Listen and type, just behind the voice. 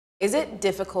Is it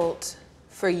difficult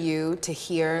for you to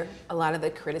hear a lot of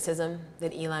the criticism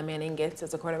that Eli Manning gets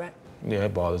as a quarterback? Yeah,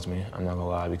 it bothers me. I'm not gonna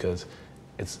lie, because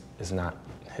it's not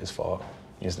his fault.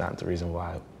 It's not the reason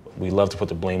why. We love to put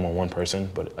the blame on one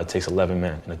person, but it takes 11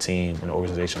 men and a team and an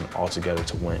organization all together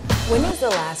to win. When was the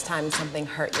last time something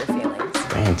hurt your feelings?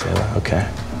 Damn, Taylor, okay.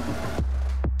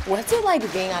 What's it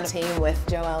like being on a team with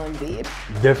Joel Embiid?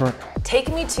 Different.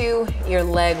 Take me to your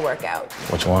leg workout.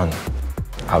 Which one?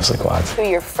 Obviously quads. To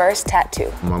your first tattoo.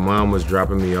 My mom was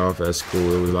dropping me off at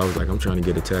school. I was like, I'm trying to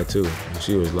get a tattoo. And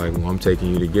she was like, well, I'm taking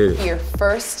you to get it. Your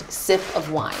first sip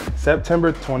of wine.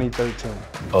 September 2013.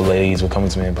 Oh, ladies were coming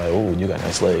to me and be like, oh, you got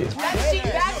nice legs.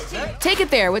 Take It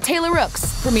There with Taylor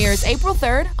Rooks premieres April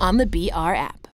 3rd on the BR app.